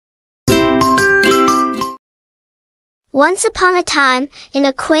Once upon a time, in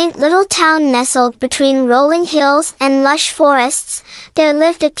a quaint little town nestled between rolling hills and lush forests, there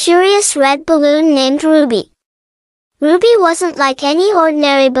lived a curious red balloon named Ruby. Ruby wasn't like any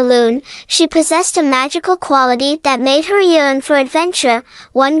ordinary balloon. She possessed a magical quality that made her yearn for adventure.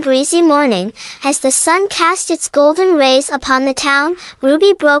 One breezy morning, as the sun cast its golden rays upon the town,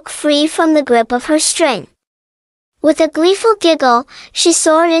 Ruby broke free from the grip of her string. With a gleeful giggle, she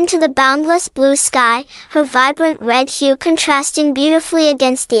soared into the boundless blue sky, her vibrant red hue contrasting beautifully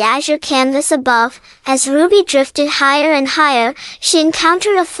against the azure canvas above. As Ruby drifted higher and higher, she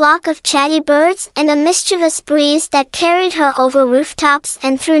encountered a flock of chatty birds and a mischievous breeze that carried her over rooftops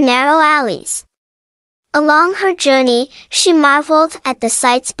and through narrow alleys. Along her journey, she marveled at the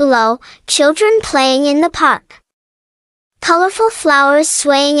sights below, children playing in the park, colorful flowers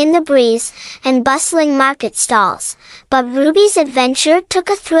swaying in the breeze, and bustling market stalls. But Ruby's adventure took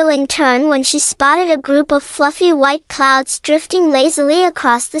a thrilling turn when she spotted a group of fluffy white clouds drifting lazily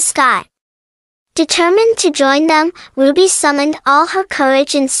across the sky. Determined to join them, Ruby summoned all her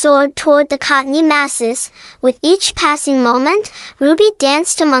courage and soared toward the cottony masses. With each passing moment, Ruby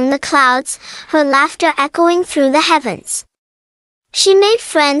danced among the clouds, her laughter echoing through the heavens. She made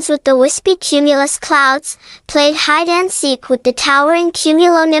friends with the wispy cumulus clouds, played hide-and-seek with the towering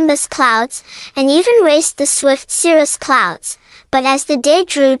cumulonimbus clouds, and even raced the swift cirrus clouds. But as the day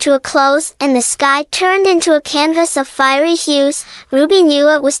drew to a close and the sky turned into a canvas of fiery hues, Ruby knew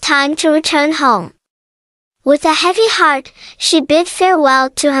it was time to return home. With a heavy heart, she bid farewell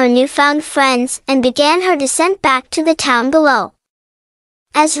to her newfound friends and began her descent back to the town below.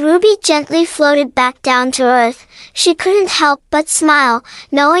 As Ruby gently floated back down to earth, she couldn't help but smile,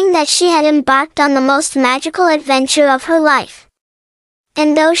 knowing that she had embarked on the most magical adventure of her life.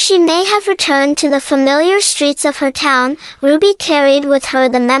 And though she may have returned to the familiar streets of her town, Ruby carried with her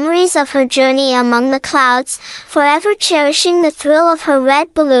the memories of her journey among the clouds, forever cherishing the thrill of her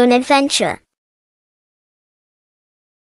red balloon adventure.